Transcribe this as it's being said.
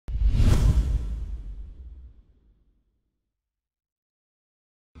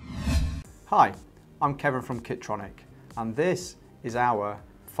Hi, I'm Kevin from Kitronik, and this is our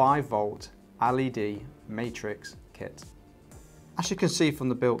 5-volt LED matrix kit. As you can see from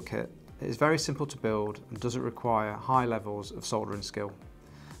the build kit, it is very simple to build and doesn't require high levels of soldering skill.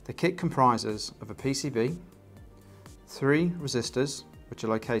 The kit comprises of a PCB, 3 resistors which are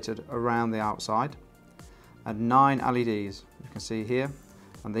located around the outside, and 9 LEDs you can see here,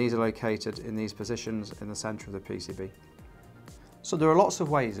 and these are located in these positions in the centre of the PCB. So there are lots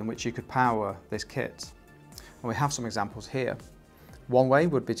of ways in which you could power this kit, and we have some examples here. One way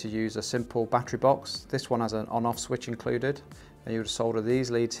would be to use a simple battery box. This one has an on-off switch included, and you would solder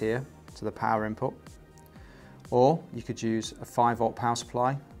these leads here to the power input. Or you could use a 5-volt power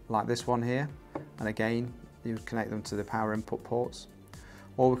supply like this one here, and again you would connect them to the power input ports.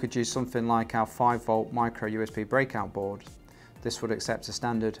 Or we could use something like our 5-volt micro USB breakout board. This would accept a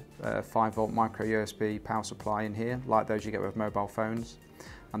standard 5-volt micro USB power supply in here, like those you get with mobile phones.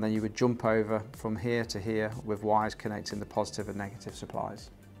 And then you would jump over from here to here with wires connecting the positive and negative supplies.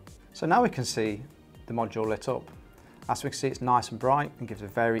 So now we can see the module lit up. As we can see, it's nice and bright and gives a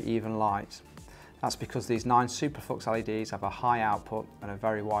very even light. That's because these 9 superflux LEDs have a high output and a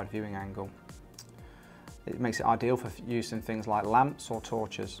very wide viewing angle. It makes it ideal for use in things like lamps or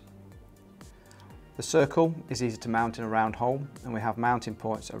torches. The circle is easy to mount in a round hole, and we have mounting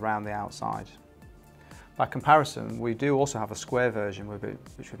points around the outside. By comparison, we do also have a square version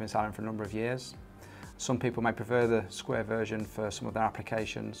which we've been selling for a number of years. Some people may prefer the square version for some of their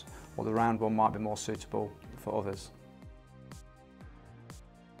applications, or the round one might be more suitable for others.